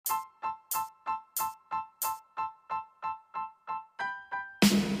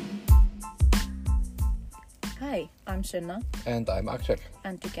Hi, I'm Sunna. And I'm Axel.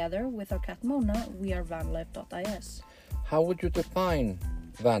 And together with our cat Mona, we are vanlife.is. How would you define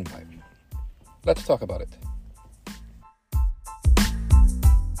van life? Let's talk about it.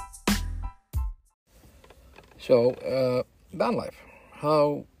 So, van life,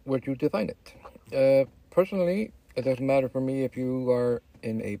 how would you define it? Personally, it doesn't matter for me if you are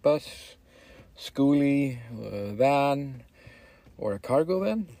in a bus, schoolie, van, or a cargo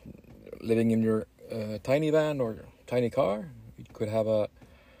van, living in your tiny van or tiny car. You could have a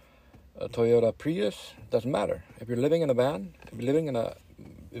Toyota Prius, doesn't matter. If you're living in a van, if you're living in a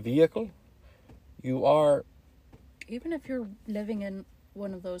vehicle, you are... Even if you're living in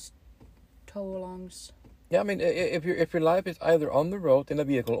one of those tow-alongs. Yeah, I mean, if your life is either on the road in a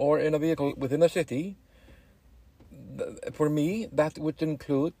vehicle or in a vehicle within a city, for me, that would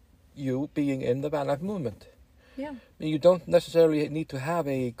include you being in the van life movement. Yeah. You don't necessarily need to have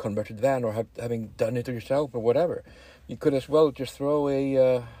a converted van or having done it yourself or whatever. You could as well just throw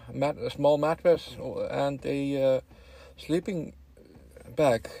a small mattress and a sleeping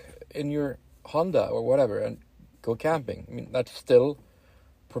bag in your Honda or whatever and go camping. I mean, that's still,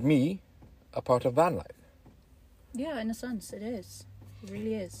 for me, a part of van life. Yeah, in a sense, it is. It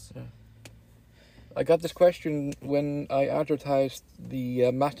really is. Yeah. I got this question when I advertised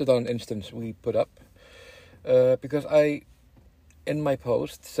the Mastodon instance we put up. Because I, in my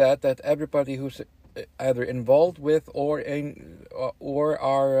post, said that everybody who's either involved with or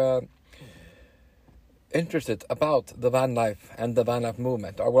are interested about the van life and the van life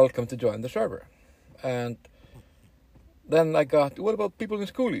movement are welcome to join the server. And then I got, what about people in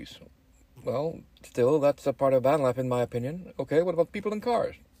schoolies? Well, still, that's a part of van life in my opinion. Okay, what about people in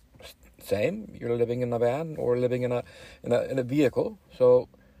cars? Same, you're living in a van or living in a vehicle. So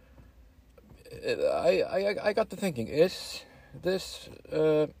I got to thinking, is this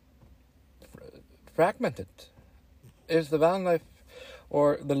fragmented? Is the van life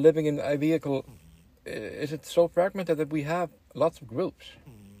or the living in a vehicle, is it so fragmented that we have lots of groups?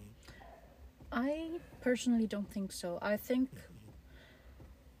 I personally don't think so. I think,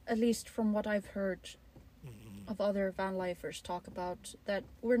 at least from what I've heard of other van lifers talk about, that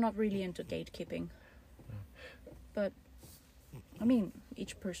we're not really into gatekeeping. But I mean,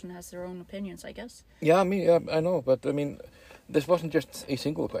 each person has their own opinions, I guess. Yeah, I mean, I know, but I mean, this wasn't just a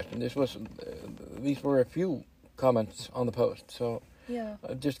single question. These were a few comments on the post, so yeah,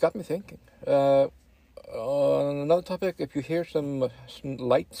 it just got me thinking. On another topic, if you hear some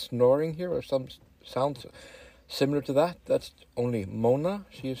light snoring here or some sounds similar to that, that's only Mona.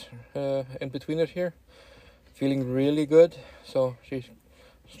 She's in between us here, feeling really good, so she's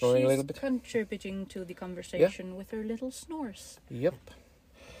snoring a little bit. She's contributing to the conversation with her little snores. Yep.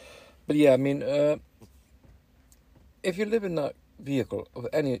 But yeah, I mean, if you live in a vehicle of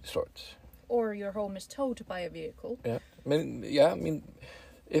any sort, or your home is towed by a vehicle. Yeah, I mean,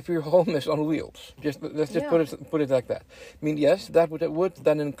 if your home is on wheels, let's just put it like that. I mean, yes, that would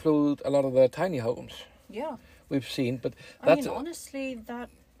then include a lot of the tiny homes. Yeah. We've seen, but that's... I mean, honestly, that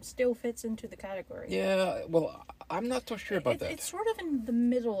still fits into the category. Yeah, well, I'm not so sure about that. It's sort of in the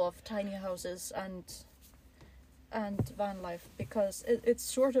middle of tiny houses and van life, because it's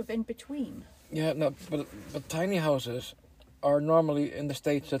sort of in between. Yeah, no, but tiny houses are normally, in the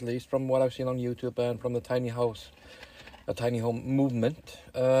States at least, from what I've seen on YouTube and from the tiny home movement,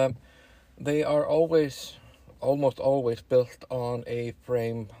 they are almost always built on a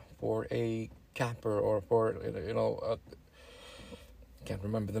frame for a camper or for, can't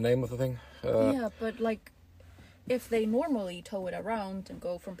remember the name of the thing. Yeah, but like, if they normally tow it around and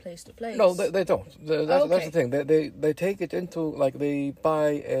go from place to place. No, they don't. That's the thing. They take it into, like, they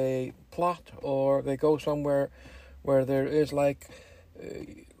buy a plot or they go somewhere where there is like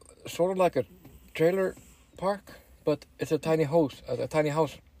sort of like a trailer park, but it's a tiny house.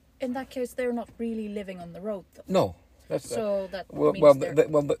 In that case, they're not really living on the road, though. No, that's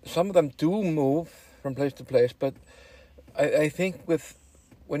means some of them do move from place to place, but I think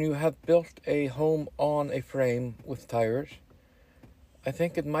when you have built a home on a frame with tires, I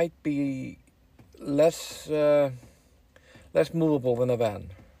think it might be less movable than a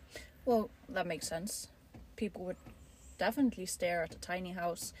van. Well, that makes sense. People would definitely stare at a tiny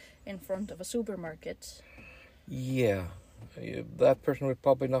house in front of a supermarket. Yeah, that person would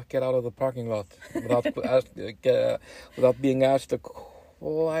probably not get out of the parking lot without being asked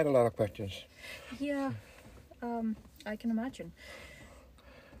quite a lot of questions. Yeah, I can imagine.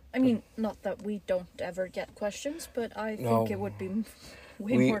 I mean, not that we don't ever get questions, but I think it would be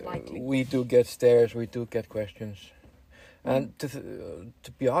more likely. We do get stares, we do get questions. And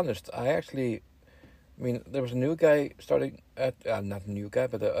to be honest, I actually I mean, there was a new guy starting at, not a new guy,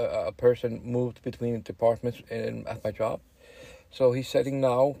 but a person moved between departments at my job. So he's sitting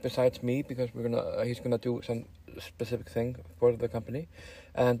now besides me because he's gonna do some specific thing for the company,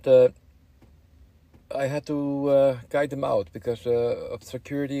 and I had to guide them out because of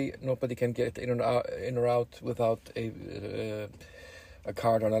security. Nobody can get in or out without a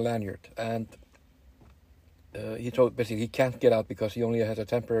card on a lanyard, and he told basically he can't get out because he only has a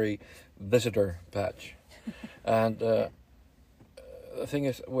temporary visitor badge. And the thing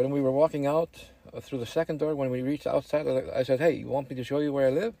is, when we were walking out through the second door, when we reached outside, I said, "Hey, you want me to show you where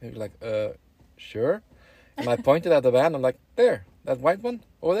I live?" He was like, "Sure." And I pointed at the van. I'm like, "There, that white one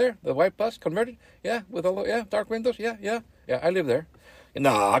over there, the white bus converted. Yeah, with all the dark windows. Yeah, I live there."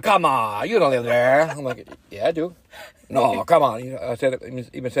 "No, come on, you don't live there." I'm like, "Yeah, I do." "No, come on." I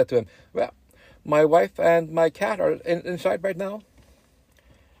even said to him, "Well, my wife and my cat are inside right now."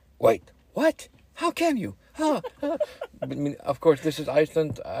 "Wait, what? How can you?" Huh? I mean, of course, this is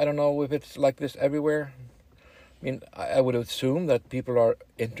Iceland. I don't know if it's like this everywhere. I mean, I would assume that people are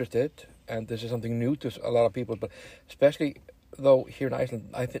interested, and this is something new to a lot of people. But especially though here in Iceland,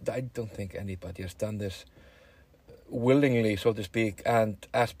 I don't think anybody has done this willingly, so to speak, and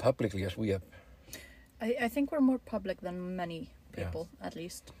as publicly as we have. I think we're more public than many people, at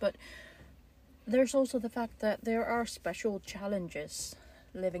least. But there's also the fact that there are special challenges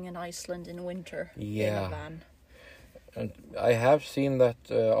living in Iceland in winter in a van. And I have seen that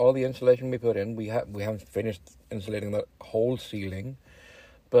all the insulation we put in, we haven't finished insulating the whole ceiling,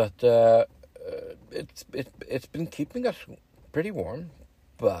 but it's been keeping us pretty warm.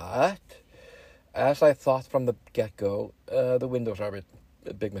 But as I thought from the get-go, the windows are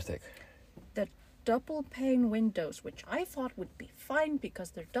a big mistake. The double pane windows, which I thought would be fine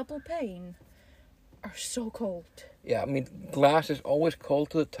because they're double pane, are so cold. Yeah, I mean, glass is always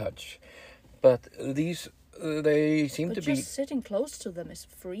cold to the touch, but these they seem to be. Just sitting close to them is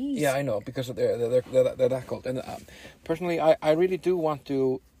freezing. Yeah, I know, because they're that cold. And personally, I really do want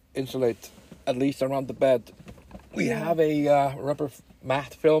to insulate at least around the bed. We have a rubber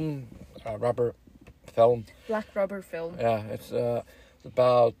matte film, rubber film. Black rubber film. Yeah, it's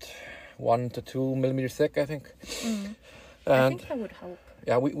about 1 to 2 millimeters thick, I think. I think that would help.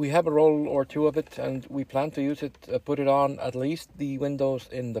 Yeah, we have a roll or two of it, and we plan to use it, put it on at least the windows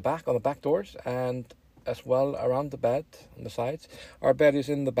in the back, on the back doors, and as well around the bed, on the sides. Our bed is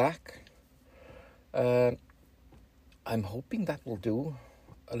in the back. I'm hoping that will do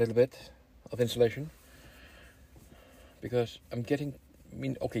a little bit of insulation. Because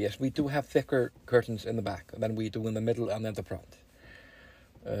yes, we do have thicker curtains in the back than we do in the middle and at the front.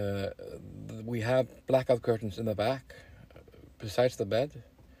 We have blackout curtains in the back, besides the bed,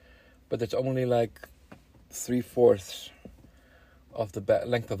 but it's only like 3/4 of the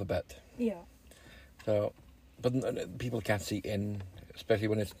length of the bed. Yeah. So, but people can't see in, especially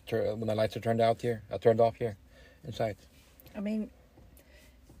when when the lights are turned off here, inside. I mean,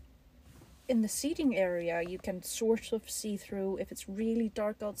 in the seating area, you can sort of see through if it's really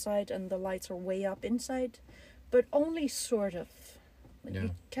dark outside and the lights are way up inside, but only sort of. Yeah.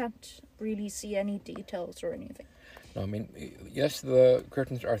 You can't really see any details or anything. No, I mean, yes, the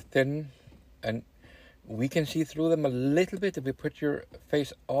curtains are thin, and we can see through them a little bit if you put your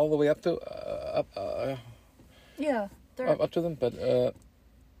face all the way up to up to them. But I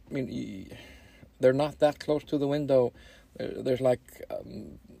mean, they're not that close to the window. There's like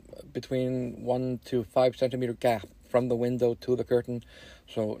between 1 to 5 centimeter gap from the window to the curtain,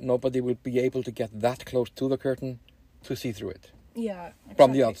 so nobody will be able to get that close to the curtain to see through it. Yeah, exactly.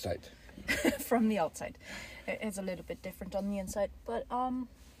 From the outside. From the outside. It's a little bit different on the inside, but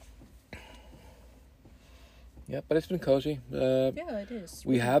yeah, but it's been cozy. Yeah, it is.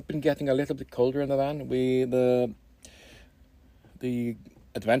 We have been getting a little bit colder in the van. The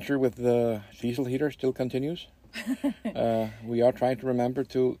adventure with the diesel heater still continues. We are trying to remember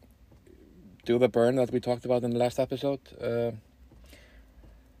to do the burn that we talked about in the last episode.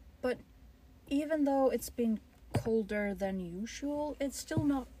 But even though it's been colder than usual, it's still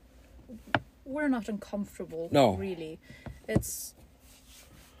not. We're not uncomfortable. No. Really. It's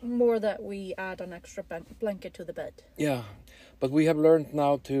more that we add an extra blanket to the bed. Yeah, but we have learned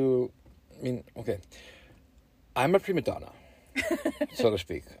now to. I mean, okay, I'm a prima donna, so to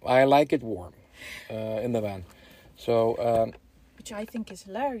speak. I like it warm in the van, so. Which I think is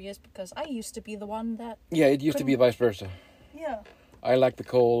hilarious because I used to be the one that. Yeah, it used to be vice versa. Yeah. I like the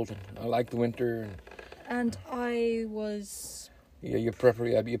cold. I like the winter. And I was. Yeah, you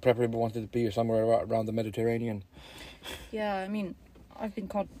preferably wanted to be somewhere around the Mediterranean. Yeah, I mean, I've been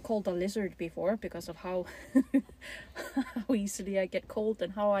called a lizard before because of how easily I get cold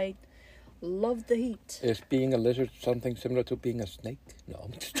and how I Love the heat. Is being a lizard something similar to being a snake? No,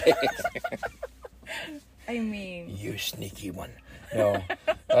 I'm just kidding. I mean, You sneaky one. No.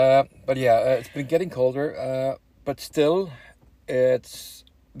 But yeah, it's been getting colder. But still, it's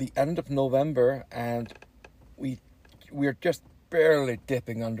the end of November, and we're just barely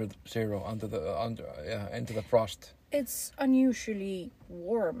dipping under zero, into the frost. it's unusually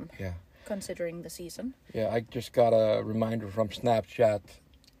warm Yeah. considering the season. Yeah, I just got a reminder from Snapchat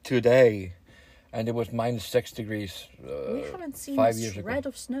today, and it was -6 degrees. We haven't seen 5 a years ago. shred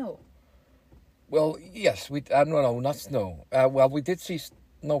of snow. Well, yes, no, not snow. Well, we did see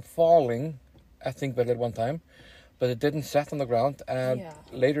snow falling, I think, but at one time, but it didn't set on the ground. And Yeah.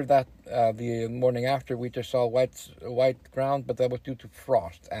 later the morning after, we just saw white ground, but that was due to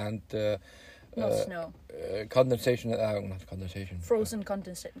frost and Not snow. condensation. Not condensation. Frozen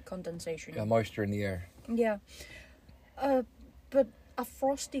condensation. Moisture in the air. Yeah. But a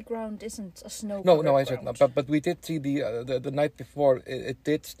frosty ground isn't a snow. No, I said no. But we did see the night before. It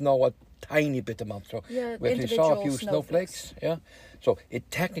did snow a tiny bit amount, so Yeah, we actually saw a few individual snowflakes. Yeah, so it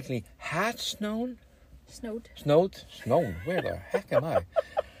technically had snowed. Snowed. Where the heck am I?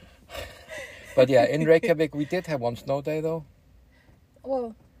 But yeah, in Reykjavik we did have one snow day though.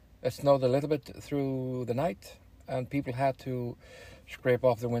 Well, It snowed a little bit through the night, and people had to scrape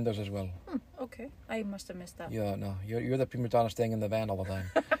off their windows as well. okay. I must have missed that. Yeah, no, you're the prima donna staying in the van all the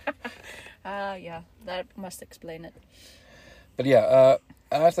time. Yeah. That must explain it. But yeah,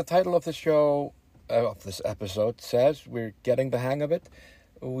 as the title of the show, of this episode says, we're getting the hang of it.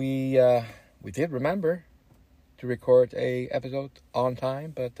 We did remember to record a episode on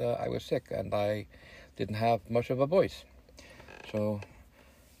time, but I was sick and I didn't have much of a voice. So,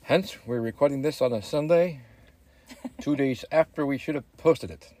 hence, we're recording this on a Sunday, 2 days after we should have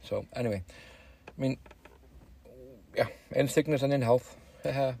posted it. So, anyway, I mean, yeah, in sickness and in health,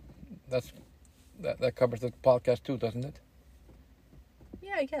 that covers the podcast too, doesn't it?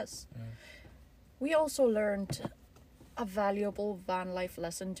 Yeah, I guess. We also learned a valuable van life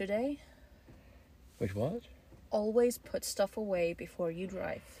lesson today. Which was? Always put stuff away before you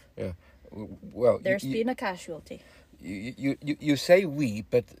drive. Yeah. Well, There's been a casualty. You say we,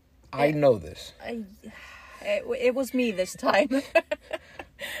 but I know this. It was me this time.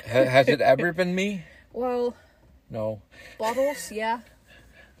 Has it ever been me? Well, No. bottles, yeah.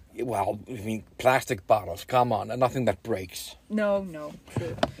 Well, I mean, plastic bottles. Come on, and nothing that breaks. No,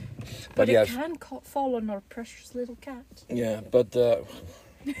 true. But it yes. can fall on our precious little cat. Yeah, but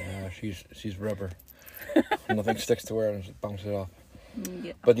she's rubber. Nothing sticks to her and it bounces it off.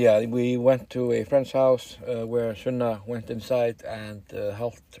 Yeah. But yeah, we went to a friend's house where Sunna went inside and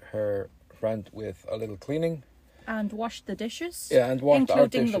helped her friend with a little cleaning. And washed the dishes. Yeah, and washed our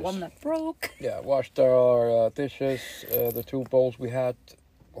dishes. Including the one that broke. Yeah, washed our dishes, the 2 bowls we had.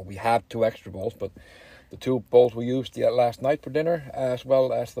 Well, we had 2 extra bowls, but the 2 bowls we used last night for dinner, as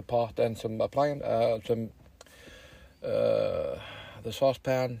well as the pot and some the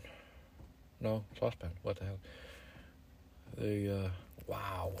saucepan. No, saucepan. What the hell?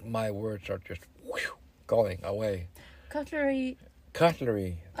 Wow, my words are just going away. Cutlery.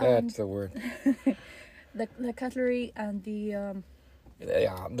 That's the word. The cutlery and the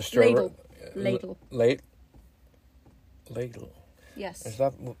Yeah, the stirrer. ladle. Ladle. Yes. Is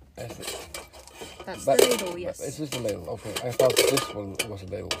that? That's that the ladle, yes. Is this the ladle? Okay, I thought this one was a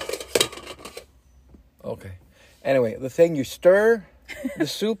ladle. Okay. Anyway, the thing you stir the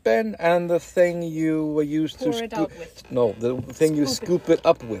soup in, and the thing you use to Pour it out with. No, the thing you scoop it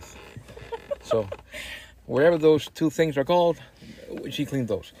up with. So, wherever those 2 things are called, she cleaned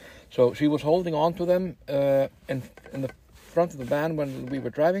those. So she was holding on to them in the front of the van when we were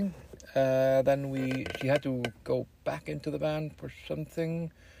driving. Then she had to go back into the van for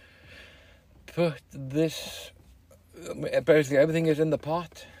something. Put this, basically everything is in the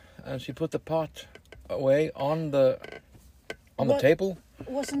pot, and she put the pot away on the table.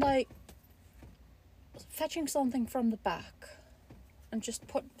 Wasn't I fetching something from the back and just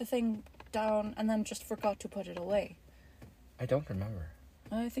put the thing down and then just forgot to put it away? I don't remember.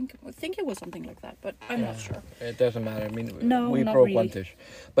 I think it was something like that, but I'm not sure. It doesn't matter. I mean, No, we not broke really. one dish,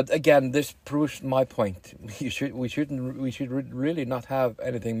 but again, this proves my point. We should really not have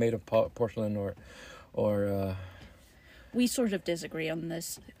anything made of porcelain or. We sort of disagree on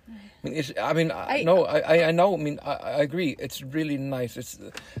this. I know. I mean, I agree. It's really nice. It's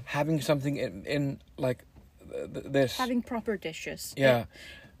having something in like this. Having proper dishes. Yeah.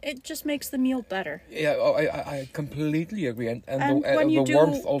 It just makes the meal better. Yeah, I completely agree, and when you the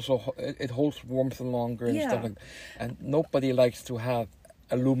warmth also, it holds warmth longer and stuff like that. And nobody likes to have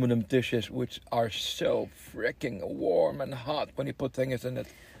aluminum dishes which are so freaking warm and hot when you put things in it.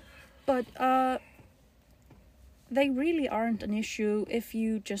 But they really aren't an issue if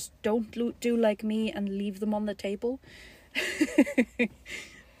you just don't do like me and leave them on the table.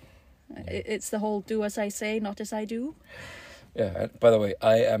 It's the whole do as I say, not as I do. Yeah, and by the way,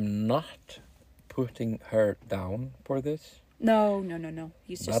 I am not putting her down for this. No.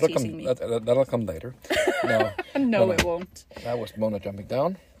 He's just teasing me. That'll come later. No, no, it won't. That was Mona jumping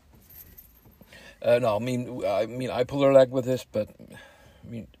down. No, I mean, I pull her leg with this, but I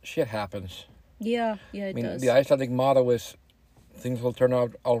mean, shit happens. Yeah, it does. The Icelandic motto is, things will turn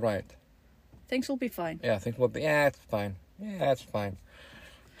out all right. Things will be fine. Yeah, things will be. Yeah, it's fine. Yeah, it's fine.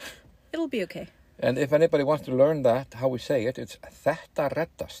 It'll be okay. And if anybody wants to learn that, how we say it, it's þetta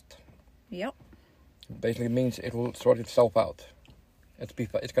reddast. Yep. It basically means it will sort itself out. It's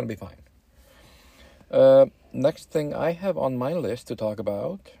going to be fine. Next thing I have on my list to talk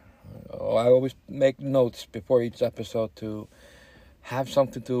about, I always make notes before each episode to have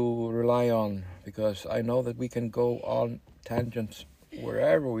something to rely on, because I know that we can go on tangents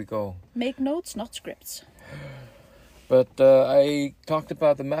wherever we go. Make notes, not scripts. But I talked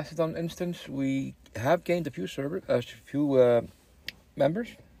about the Mastodon instance. We have gained a few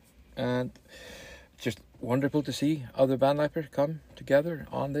members, and it's just wonderful to see other van lifers come together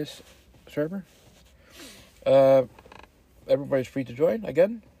on this server. Everybody's free to join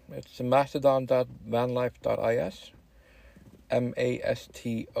again. It's mastodon.vanlife.is,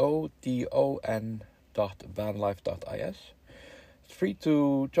 mastodon.vanlife.is. It's free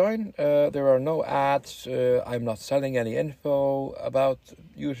to join. There are no ads. I'm not selling any info about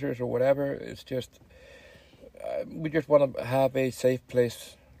users or whatever. It's just we just want to have a safe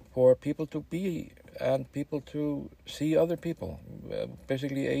place for people to be and people to see other people.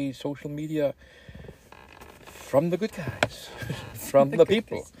 Basically, a social media from the good guys, from the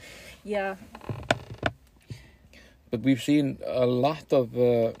people. Yeah. But we've seen a lot of.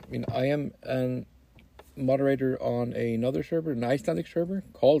 I am an moderator on another server, an Icelandic server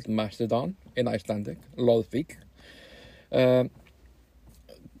called Mastodon in Icelandic, Loðvík.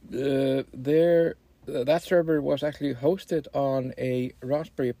 That server was actually hosted on a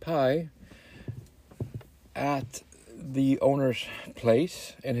Raspberry Pi at the owner's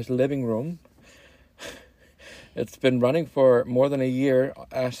place in his living room. It's been running for more than a year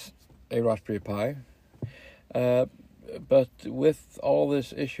as a Raspberry Pi. But with all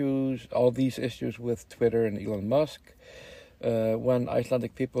these issues with Twitter and Elon Musk, when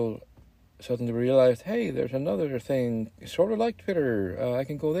Icelandic people suddenly realized, hey, there's another thing, sort of like Twitter, I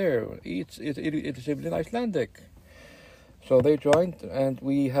can go there. It's in Icelandic. So they joined, and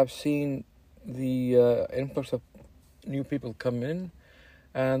we have seen the influx of new people come in,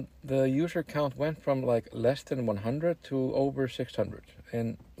 and the user count went from like less than 100 to over 600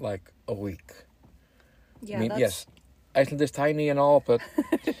 in like a week. Yeah, yes, Iceland is tiny and all, but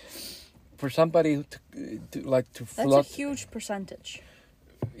for somebody to flood, that's a huge percentage.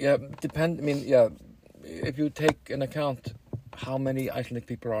 Yeah, if you take into account how many Icelandic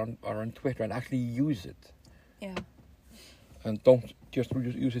people are on Twitter and actually use it. Yeah. And don't just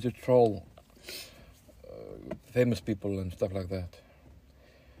use it to troll famous people and stuff like that.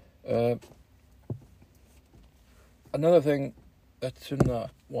 Another thing that Sunna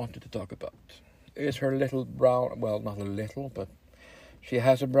wanted to talk about is her little brown, well, not a little, but she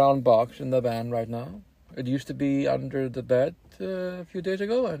has a brown box in the van right now. It used to be under the bed a few days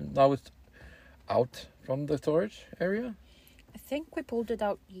ago, and now it's out from the storage area. I think we pulled it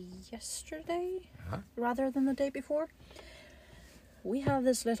out yesterday, rather than the day before. We have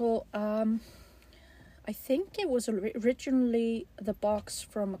this little, I think it was originally the box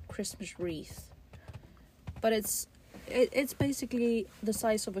from a Christmas wreath. But it's basically the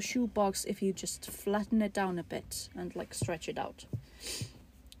size of a shoebox if you just flatten it down a bit and like stretch it out.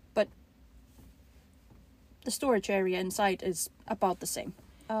 But the storage area inside is about the same.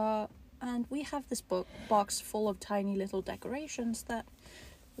 And we have this box full of tiny little decorations that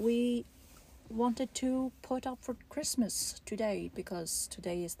we wanted to put up for Christmas today, because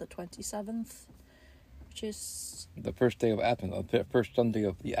today is the 27th, which is the first day of Advent, the first Sunday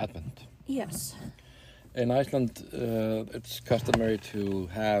of the Advent. Yes. In Iceland, it's customary to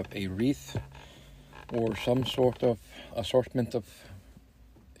have a wreath or some sort of assortment of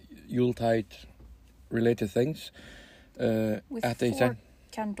Yuletide related things with at the 4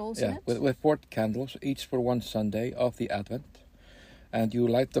 candles in it. with 4 candles, each for one Sunday of the Advent. And you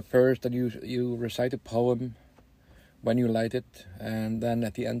light the first, and you recite a poem when you light it, and then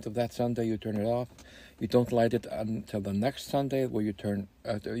at the end of that Sunday you turn it off. You don't light it until the next Sunday, where you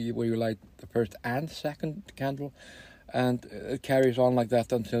light the first and second candle, and it carries on like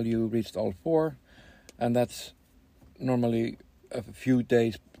that until you reached all 4, and that's normally a few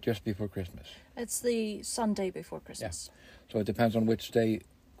days just before Christmas. It's the Sunday before Christmas. So it depends on which day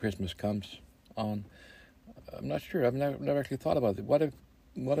Christmas comes on. I'm not sure. I've never actually thought about it. What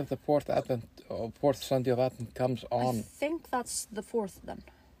if the fourth Sunday of Advent comes on? I think that's the 4th then.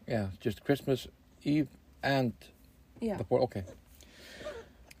 Yeah, just Christmas Eve and the 4th. Okay.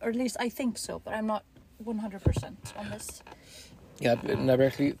 Or at least I think so, but I'm not 100% on this. Yeah, I've never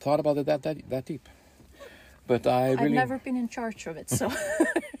actually thought about it that deep. But I've never been in charge of it, so.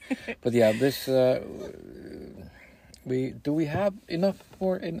 But yeah, this we have enough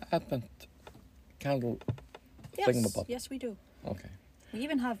for an Advent candle thingamabob? Yes, we do. Okay. We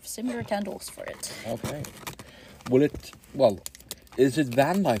even have similar candles for it. Okay. Is it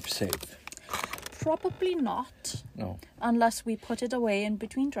van life safe? Probably not. No. Unless we put it away in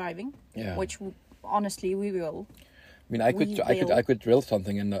between driving. Yeah. Which, honestly, we will. I mean, I could drill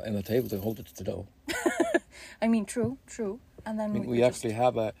something in the table to hold it still. I mean, true. And then we actually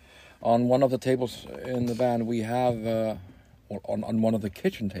have on one of the tables in the van. We have on one of the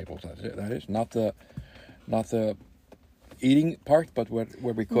kitchen tables. That is not the eating part, but where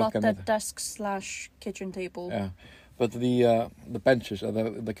we cook. Not the desk / kitchen table. Yeah, but the benches,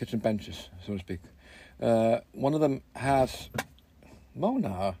 the kitchen benches, so to speak. One of them has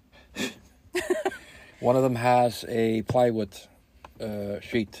Mona. One of them has a plywood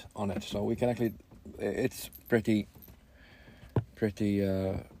sheet on it, so we can actually. It's pretty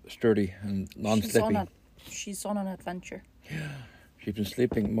sturdy and non-slippy. She's on an adventure. Yeah, she's been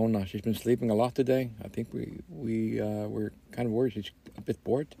sleeping. Mona, she's been sleeping a lot today. I think we're kind of worried. She's a bit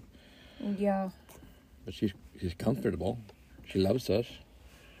bored. Yeah. But she's comfortable. She loves us.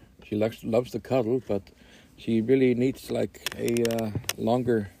 She loves the cuddle, but she really needs like a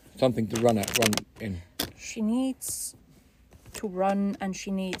longer something to run in. She needs to run, and she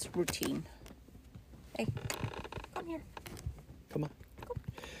needs routine. Hey, come here. Come on.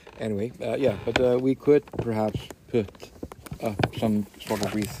 Anyway, but we could perhaps put up some sort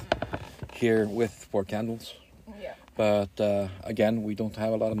of wreath here with 4 candles. Yeah. But again, we don't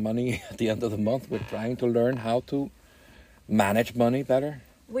have a lot of money at the end of the month. We're trying to learn how to manage money better.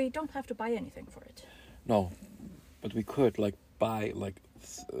 We don't have to buy anything for it. No, but we could buy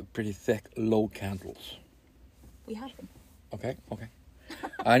pretty thick low candles. We have them. Okay.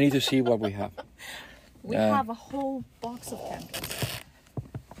 I need to see what we have. We have a whole box of candles.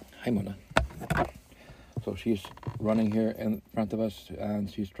 Hi, Mona. So she's running here in front of us, and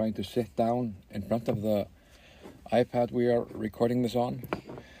she's trying to sit down in front of the iPad we are recording this on.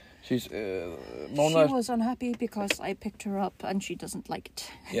 She's Mona. She was unhappy because I picked her up, and she doesn't like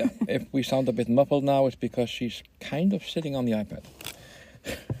it. Yeah, if we sound a bit muffled now, it's because she's kind of sitting on the iPad.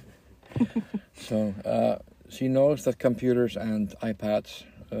 So she knows that computers and iPads,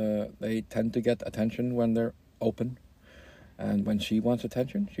 they tend to get attention when they're open. And when she wants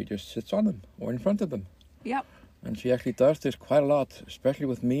attention, she just sits on them or in front of them. Yep. And she actually does this quite a lot, especially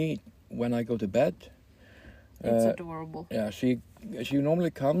with me when I go to bed. It's adorable. Yeah, she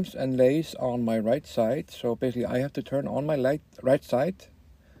normally comes and lays on my right side. So basically I have to turn on my right side.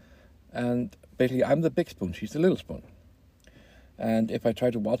 And basically I'm the big spoon, she's the little spoon. And if I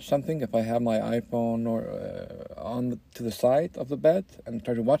try to watch something, if I have my iPhone or to the side of the bed and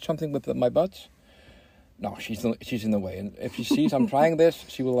try to watch something with my butt, no, she's in the way. And if she sees I'm trying this,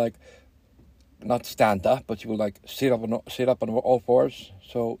 she will not stand up, but she will sit up on all fours,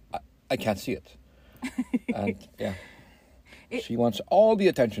 so I can't see it. And yeah, she wants all the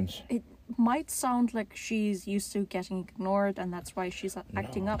attentions. It might sound like she's used to getting ignored, and that's why she's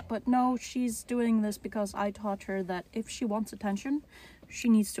acting up. But no, she's doing this because I taught her that if she wants attention, she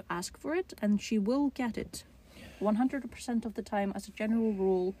needs to ask for it, and she will get it. 100% of the time, as a general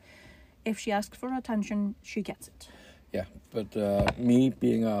rule, if she asks for attention, she gets it. Yeah, but me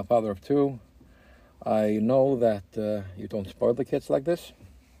being a father of 2, I know that you don't spoil the kids like this.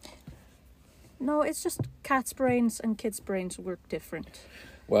 No, it's just cats' brains and kids' brains work different.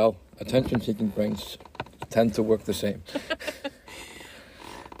 Well, attention-seeking brains tend to work the same.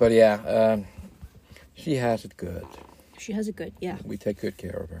 But yeah, she has it good. She has it good, yeah. We take good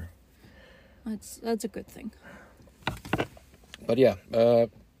care of her. That's a good thing. But yeah,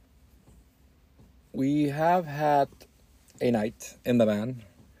 we have had a night in the van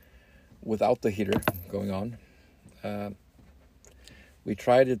without the heater going on. We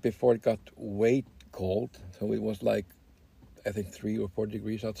tried it before it got way cold, so it was I think 3 or 4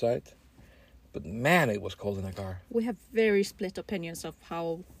 degrees outside. But man, it was cold in the car. We have very split opinions of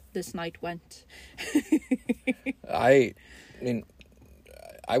how this night went. I mean,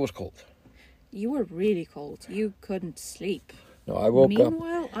 I was cold. You were really cold. You couldn't sleep. No, I woke up.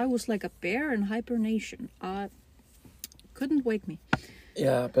 Meanwhile, I was like a bear in hibernation. Couldn't wake me.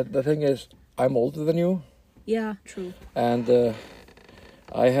 Yeah, but the thing is, I'm older than you, Yeah, true. and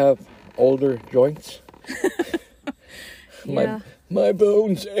I have older joints. Yeah. My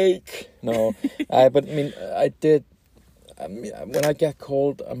bones ache. No, but I mean, I did. I mean, when I get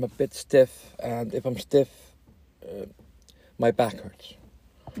cold, I'm a bit stiff, and if I'm stiff, my back hurts.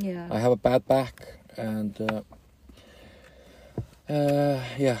 Yeah. I have a bad back, and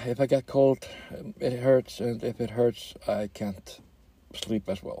yeah, if I get cold, it hurts, and if it hurts, I can't sleep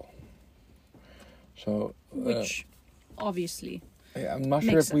as well. So, Which, obviously, I'm not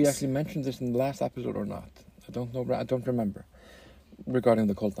sure makes if we sense. actually mentioned this in the last episode or not. I don't know. I don't remember regarding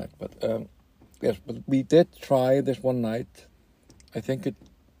the cold night, but yes, but we did try this one night. I think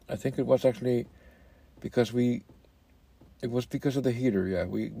it was actually because it was because of the heater. Yeah,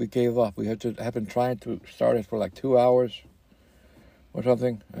 we gave up. We have been trying to start it for like 2 hours or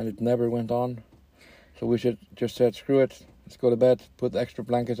something, and it never went on. So we should just said, screw it. Let's go to bed. Put extra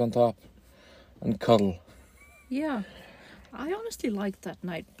blankets on top, and cuddle. Yeah. I honestly liked that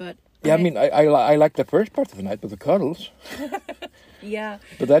night, but... Yeah, I mean, I like the first part of the night with the cuddles. Yeah.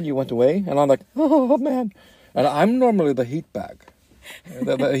 But then you went away, and I'm like, oh man. And I'm normally the heat bag,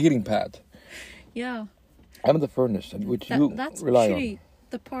 the heating pad. Yeah. I'm the furnace, which you That's rely actually on.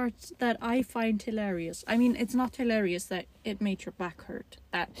 the part that I find hilarious. I mean, it's not hilarious that it made your back hurt.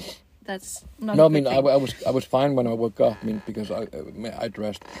 That's not. No, a I mean, good thing. I was fine when I woke up. I mean, because I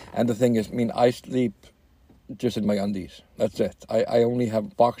dressed, and the thing is, I mean, I sleep just in my undies. That's it. I only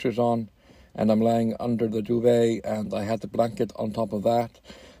have boxers on, and I'm lying under the duvet, and I had the blanket on top of that.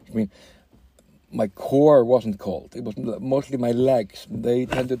 I mean, my core wasn't cold. It was mostly my legs. They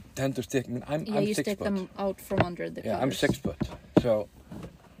tend to stick. I mean, I'm You 6 stick foot. them out from under the. Yeah, I'm covers. 6 foot. So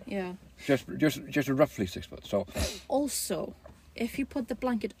Yeah. just roughly 6 foot. So Also, if you put the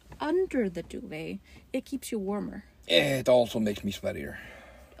blanket under the duvet, it keeps you warmer. it also makes me sweatier,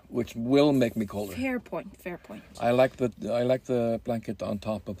 which will make me colder. Fair point. Fair point. I like the blanket on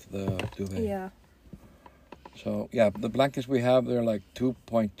top of the duvet. Yeah. So yeah, the blankets we have, they're like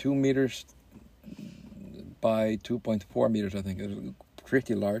 2.2 meters by 2.4 meters. I think it's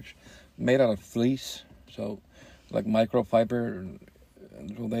pretty large, made out of fleece, so like microfiber.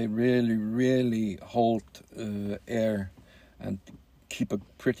 So they really hold air and keep a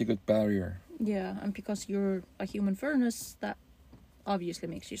pretty good barrier. Yeah, and because you're a human furnace, that obviously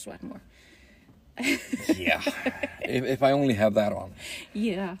makes you sweat more. Yeah, if I only have that on.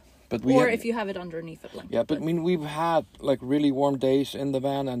 Yeah. But Or if you have it underneath a blanket. Yeah, but I mean, we've had like really warm days in the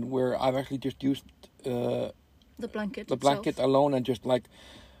van, and where I've actually just used The blanket. the blanket itself. alone and just like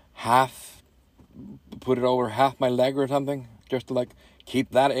put it over half my leg or something, just to like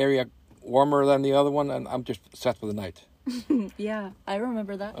keep that area warmer than the other one, and I'm just set for the night. Yeah, I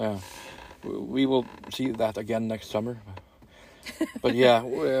remember that. Yeah, we will see that again next summer. But yeah,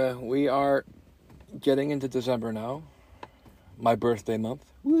 we are getting into December now, my birthday month.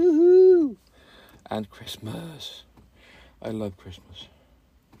 Woohoo! And Christmas. I love Christmas.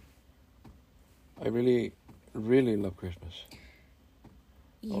 I really love Christmas.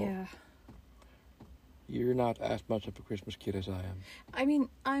 Yeah. You're not as much of a Christmas kid as I am. I mean,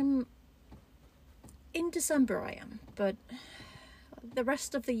 in December I am, but the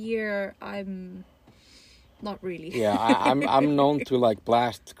rest of the year I'm not really. Yeah, I'm known to like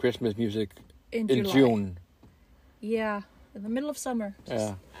blast Christmas music in in July. June. Yeah, in the middle of summer.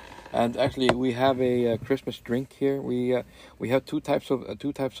 Yeah, and actually we have a Christmas drink here. We have two types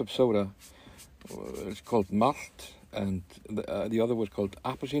of soda. It's called malt, and the other was called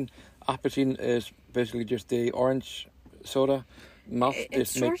apelsine. Apelsine is basically just the orange soda. Malt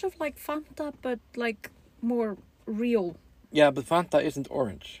It's is sort of like Fanta, but like more real. yeah, but Fanta isn't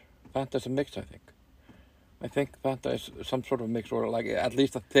orange. Fanta's a mix, I think. I think Fanta is some sort of mix, or like at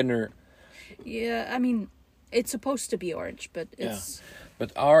least a thinner. Yeah, I mean, it's supposed to be orange, but it's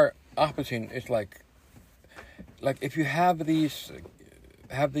But our apelsine is like if you have these,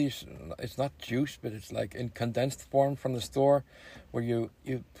 it's not juice, but it's like in condensed form from the store, where you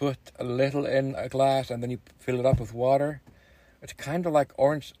put a little in a glass and then you fill it up with water. It's kind of like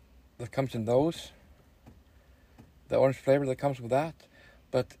orange that comes in those. The orange flavor that comes with that,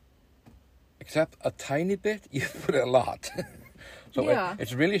 but except a tiny bit, you put a lot. So Yeah.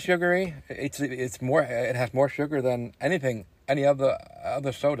 it's really sugary. It's more. It has more sugar than any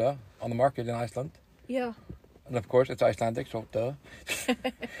other soda on the market in Iceland. yeah. And of course, it's Icelandic, so duh.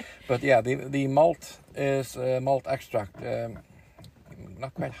 But yeah, the malt is malt extract.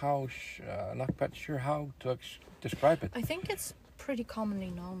 Not quite sure how to describe it. I think it's pretty commonly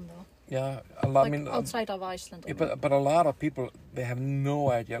known though. Yeah, a lot. Like I mean, outside of Iceland. I yeah, mean. but a lot of people, they have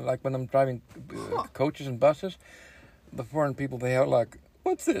no idea. Like when I'm driving coaches and buses, the foreign people, they have like,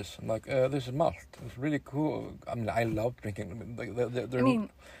 what's this? I'm like, this is malt. It's really cool. I mean, I love drinking.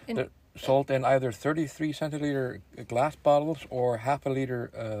 They're sold in either 33 centiliter glass bottles or half a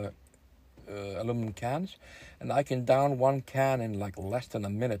liter aluminum cans, and I can down one can in like less than a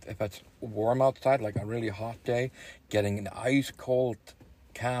minute if it's warm outside, like a really hot day. Getting an ice cold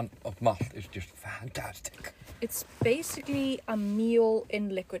can of malt is just fantastic. It's basically a meal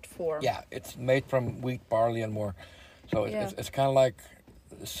in liquid form. Yeah, it's made from wheat, barley, and more. So it's kind of like,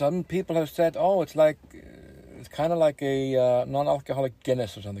 some people have said, oh, it's kind of like a non-alcoholic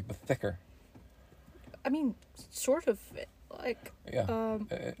Guinness or something, but thicker. I mean, sort of like. Yeah.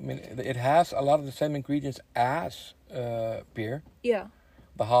 I mean, it has a lot of the same ingredients as beer. Yeah.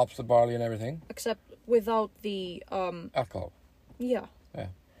 The hops, the barley, and everything. Except without the alcohol. Yeah. Yeah.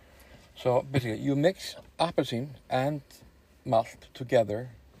 So basically, you mix apelsine and malt together,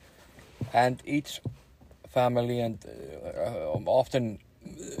 and each family and often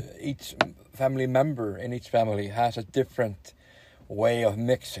each family member in each family has a different way of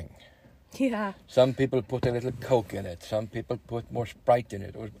mixing. Yeah. Some people put a little Coke in it. Some people put more Sprite in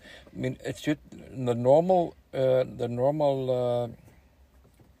it. I mean, it should the normal. The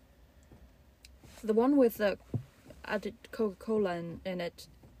one with the added Coca-Cola in it,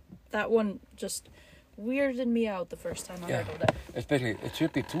 that one just weirded me out the first time I heard of that. Especially, it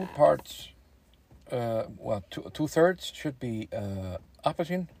should be 2 parts. Two thirds should be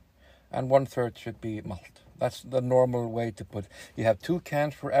apelsine, and 1/3 should be malt. That's the normal way to put. You have 2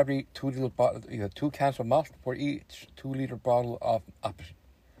 cans for every 2 little bottle. You have 2 cans of malt for each 2-liter bottle of apelsine.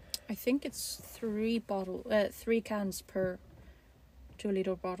 I think it's 3 cans per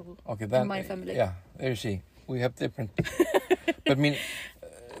 2-liter bottle. Okay, then in my family. Yeah, there you see. We have different. But I mean,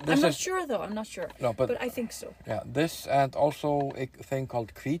 I'm not sure though. I'm not sure. No, but I think so. Yeah, this and also a thing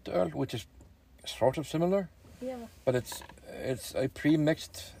called Hvítöl, which is sort of similar. Yeah. But it's a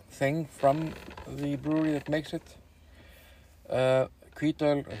pre-mixed thing from the brewery that makes it.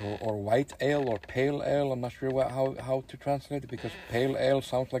 Hvítöl or white ale or pale ale. I'm not sure how to translate it, because pale ale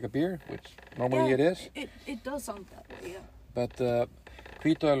sounds like a beer, which normally it is. It does sound that way. Yeah. But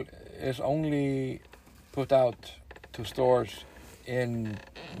Hvítöl is only put out to stores in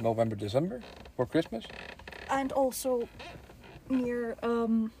November, December for Christmas, and also near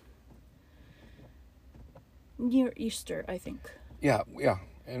Easter, I think. Yeah,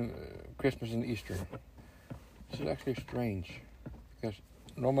 and Christmas and Easter. This is actually strange, because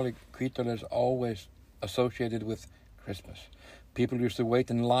normally Hvítöl is always associated with Christmas. People used to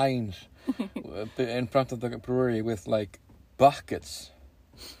wait in lines in front of the brewery with like buckets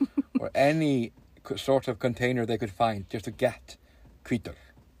or any sort of container they could find just to get Hvítöl,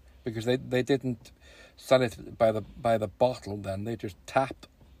 because they didn't sell it by the bottle. Then they just tapped.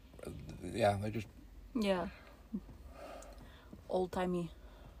 Yeah. Old timey.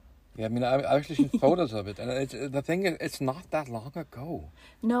 Yeah, I mean, I've actually seen photos of it, and the thing is, it's not that long ago.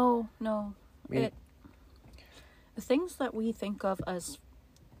 No. I mean, the things that we think of as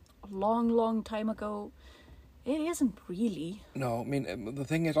a long, long time ago, it isn't really. No, I mean, the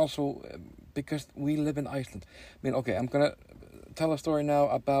thing is also, because we live in Iceland. I mean, okay, I'm gonna tell a story now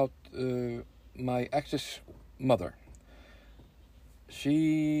about my ex's mother.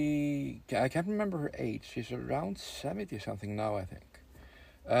 I can't remember her age. She's around 70 something now, I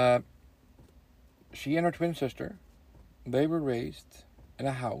think. She and her twin sister, they were raised in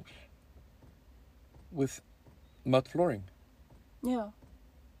a house with mud flooring. Yeah.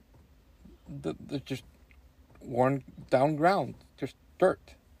 The just worn down ground, just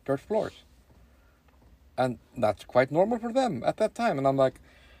dirt floors. And that's quite normal for them at that time. And I'm like,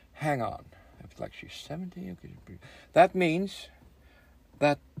 hang on. It's like, she's 70. Okay. That means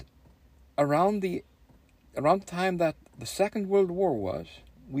that around the time that the Second World War was,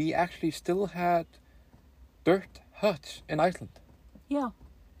 we actually still had dirt huts in Iceland. Yeah.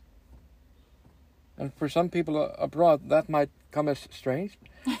 And for some people abroad, that might come as strange.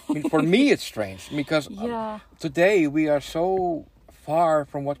 I mean, for me, it's strange, because today we are so far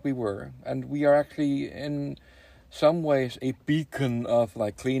from what we were, and we are actually in some ways a beacon of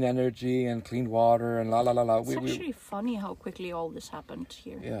like clean energy and clean water and la la la la. It's actually funny how quickly all this happened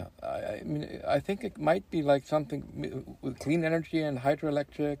here. Yeah, I mean, I think it might be like something with clean energy and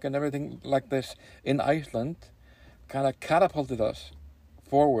hydroelectric and everything like this in Iceland kind of catapulted us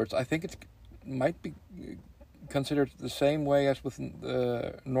forwards. I think it might be considered the same way as with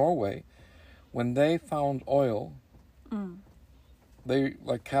Norway. When they found oil, they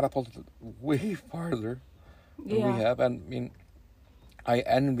like catapulted way farther than we have. And I mean, I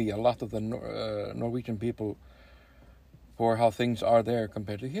envy a lot of the Norwegian people for how things are there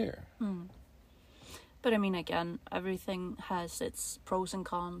compared to here. But I mean, again, everything has its pros and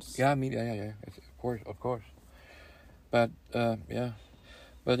cons. Yeah, I mean, yeah. Of course. But yeah.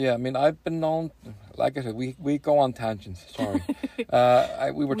 But yeah, I mean, I've been known, like I said, we go on tangents. Sorry,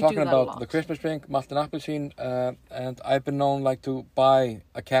 we were We talking do that a about lot. the Christmas drink, Malt and Appelsien, and I've been known like to buy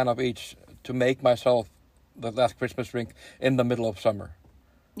a can of each to make myself that Christmas drink in the middle of summer.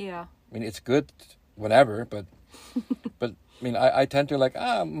 Yeah. I mean, it's good whenever, but I mean, I tend to like,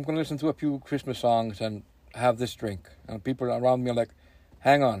 I'm going to listen to a few Christmas songs and have this drink, and people around me are like,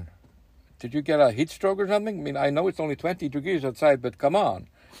 hang on. Did you get a heat stroke or something? I mean, I know it's only 20 degrees outside, but come on.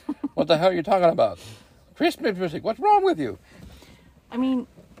 What the hell are you talking about? Christmas music, what's wrong with you? I mean,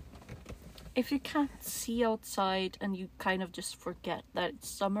 if you can't see outside and you kind of just forget that it's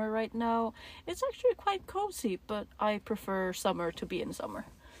summer right now, it's actually quite cozy, but I prefer summer to be in summer.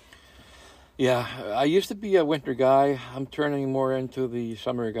 Yeah, I used to be a winter guy. I'm turning more into the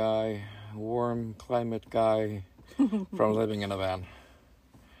summer guy, warm climate guy from living in a van.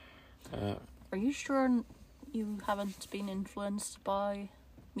 Are you sure you haven't been influenced by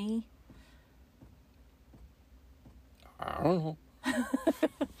me? I don't know.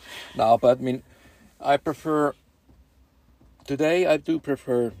 No, but I mean, today I do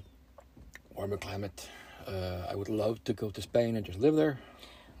prefer warmer climate. I would love to go to Spain and just live there.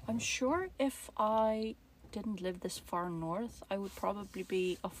 I'm sure if I didn't live this far north, I would probably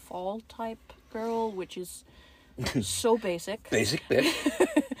be a fall type girl, which is so basic. Basic bitch.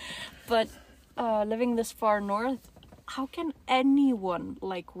 But living this far north, how can anyone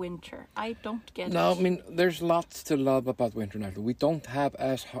like winter? I don't get No, it. I mean, there's lots to love about winter now. We don't have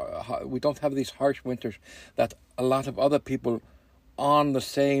these harsh winters that a lot of other people on the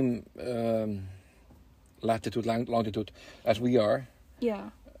same latitude, longitude as we are Yeah.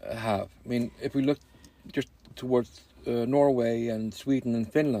 have. I mean, if we look just towards Norway and Sweden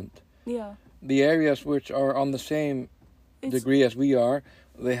and Finland, Yeah. the areas which are on the same It's degree as we are,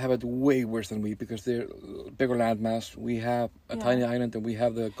 they have it way worse than we, because they're bigger landmass. We have a Yeah. tiny island, and we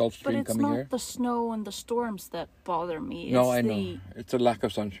have the Gulf but Stream it's coming not here. the snow and the storms that bother me. No, It's I know. the, It's a lack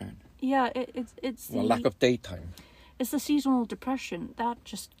of sunshine. Yeah, it's Well, the lack of daytime. it's the seasonal depression that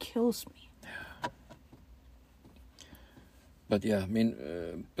just kills me. But yeah, I mean,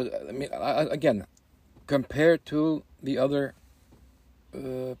 again, compared to the other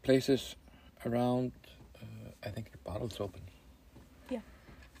places around, I think your bottle's open. Yeah.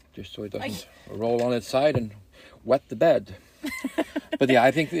 Just so it doesn't roll on its side and wet the bed. But yeah,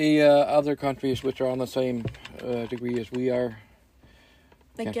 I think the other countries which are on the same degree as we are,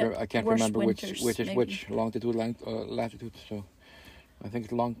 They I get can't worse remember winters, which is maybe. which longitude, latitude. So I think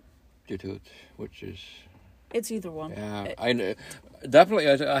it's longitude, which is. It's either one. Yeah, I know. Definitely,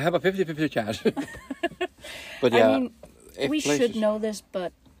 I have a 50-50 chance. But yeah, I mean, if we places- should know this,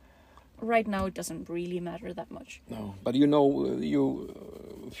 but right now it doesn't really matter that much. No, but you know,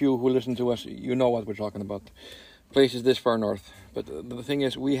 few who listen to us, you know what we're talking about. Places this far north. But the thing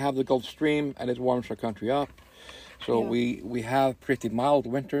is, we have the Gulf Stream, and it warms our country up. So Yeah. we have pretty mild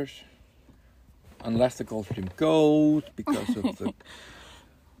winters, unless the Gulf Stream goes because of the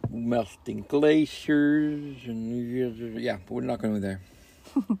melting glaciers, and yeah, but we're not going there.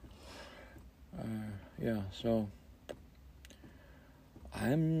 Yeah, so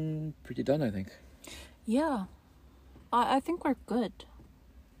I'm pretty done, I think. Yeah, I think we're good.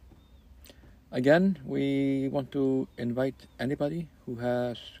 Again, we want to invite anybody who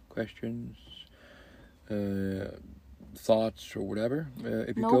has questions, thoughts, or whatever.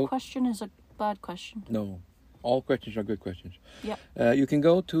 If you No go, question is a bad question. no, all questions are good questions. Yeah. You can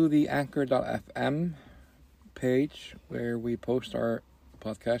go to the Anchor.fm page where we post our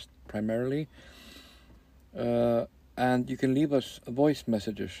podcast primarily, and you can leave us voice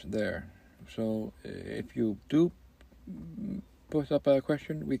messages there. So if you do put up a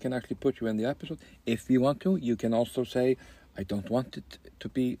question, we can actually put you in the episode. If you want to, you can also say, I don't want it to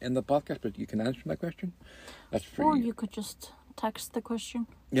be in the podcast, but you can answer my question. That's free. Or you could just text the question.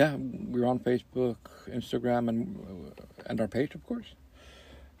 Yeah, we're on Facebook, Instagram, and our page, of course.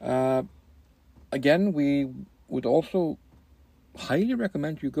 Again, we would also highly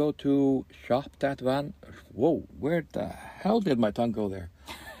recommend you go to Shop That Van. Whoa, where the hell did my tongue go there?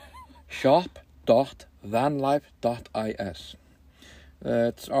 shop.vanlife.is.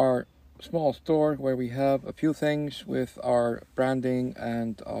 It's our small store where we have a few things with our branding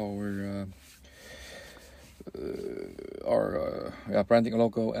and our branding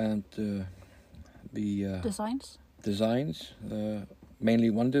logo and the Designs? designs. Mainly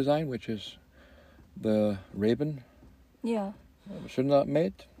one design, which is the Raven Yeah. Sunna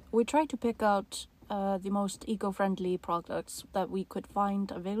made. We try to pick out the most eco-friendly products that we could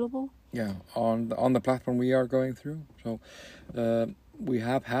find available. Yeah, on the platform we are going through. So we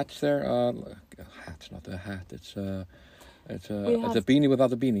have hats there. Hat's not a hat. It's a beanie without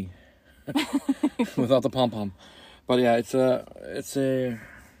the beanie, without the pom pom. But yeah, it's a.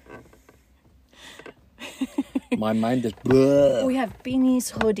 My mind is. Bleh. We have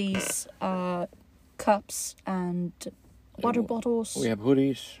beanies, hoodies, cups, and water bottles. We have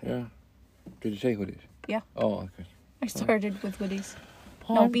hoodies. Yeah. Did you say hoodies? Yeah. Oh, okay. I started with hoodies.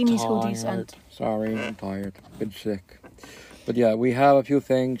 No, I'm beanies, tired. hoodies, and... Sorry, I'm tired. Been sick. But yeah, we have a few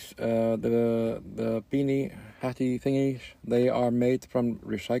things. The beanie hatty thingies, they are made from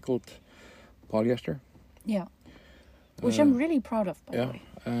recycled polyester. Yeah. Which I'm really proud of, by the way.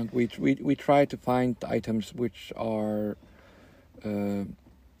 And we try to find items which are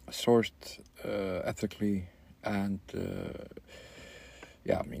sourced ethically and...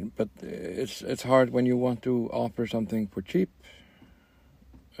 I mean, but it's hard when you want to offer something for cheap,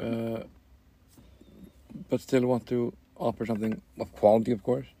 but still want to offer something of quality, of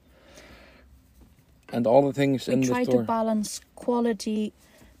course. And all the things in the store. We try to balance quality,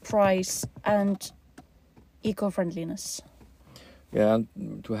 price, and eco-friendliness. Yeah,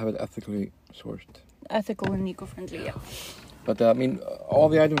 and to have it ethically sourced. Ethical and eco-friendly, yeah. But I mean, all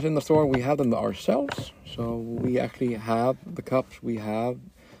the items in the store, we have them ourselves. So we actually have the cups, we have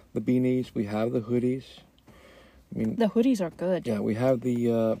the beanies, we have the hoodies. I mean, the hoodies are good. Yeah, we have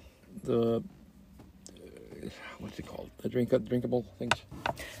the what's it called? The drinkable things.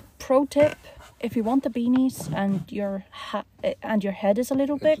 Pro tip: if you want the beanies and your head is a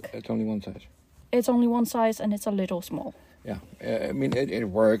little big, it's only one size. It's only one size and it's a little small. Yeah, I mean it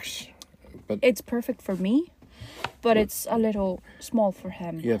works, but it's perfect for me. But it's a little small for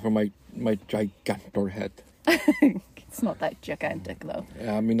him. Yeah, for my gigantor head. It's not that gigantic though.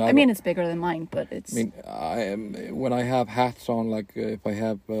 Yeah, I mean it's bigger than mine, but it's. I mean, when I have hats on, like if I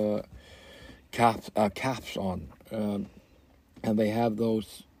have caps on, and they have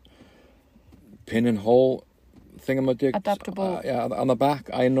those pin and hole thingamajigs. Adaptable. Yeah, on the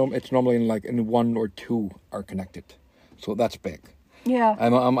back, I know it's normally in one or two are connected, so that's big. Yeah.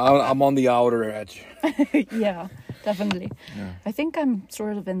 I'm on the outer edge. Yeah, definitely. Yeah. I think I'm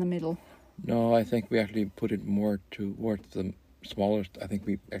sort of in the middle. No, I think we actually put it more towards the smallest. I think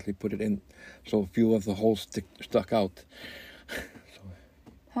we actually put it in so a few of the holes stuck out. So,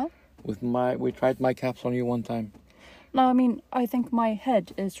 huh? We tried my caps on you one time. No, I mean, I think my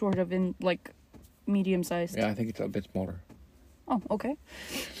head is sort of in like medium sized. Yeah, I think it's a bit smaller. Oh, okay.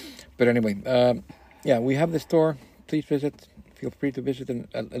 But anyway, we have the store. Please visit. Feel free to visit and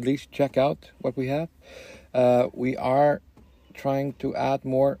at least check out what we have. We are trying to add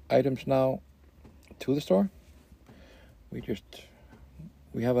more items now to the store. We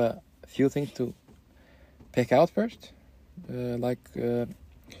have a few things to pick out first, like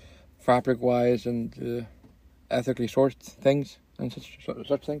fabric-wise and ethically sourced things and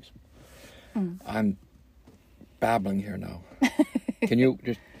such things. I'm babbling here now. Can you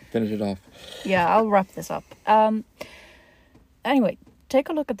just finish it off? Yeah, I'll wrap this up. Anyway, take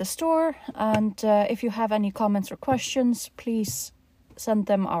a look at the store, and if you have any comments or questions, please send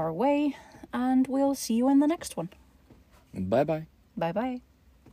them our way, and we'll see you in the next one. Bye-bye. Bye-bye.